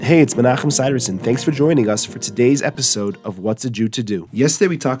Hey, it's Menachem Siderson. Thanks for joining us for today's episode of What's a Jew to Do. Yesterday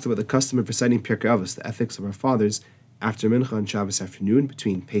we talked about the custom of reciting Pirkei Avos, the ethics of our fathers, after Mincha on Shabbos afternoon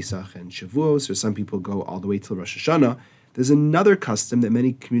between Pesach and Shavuos, or some people go all the way till Rosh Hashanah. There's another custom that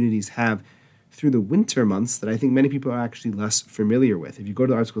many communities have through the winter months that I think many people are actually less familiar with. If you go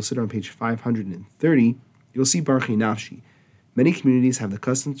to the article Siddur on page 530, you'll see Barchi Nafshi. Many communities have the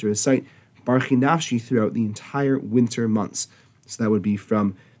custom to recite Barchi Nafshi throughout the entire winter months. So that would be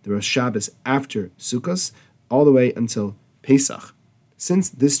from the Rosh Shabbos after Sukkot all the way until Pesach. Since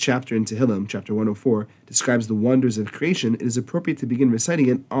this chapter in Tehillim, chapter 104, describes the wonders of creation, it is appropriate to begin reciting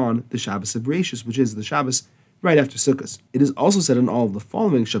it on the Shabbos of Bereishis, which is the Shabbos right after Sukkot. It is also said on all of the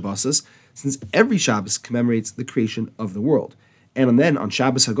following Shabbos, since every Shabbos commemorates the creation of the world. And then on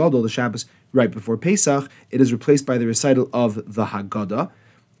Shabbos Hagadol, the Shabbos right before Pesach, it is replaced by the recital of the Haggadah.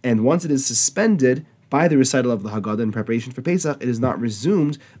 And once it is suspended by the recital of the Haggadah in preparation for Pesach, it is not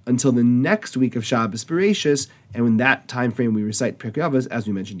resumed until the next week of Shabbos Bereishis, and in that time frame we recite Pirkei Avos, as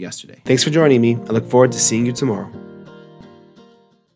we mentioned yesterday. Thanks for joining me. I look forward to seeing you tomorrow.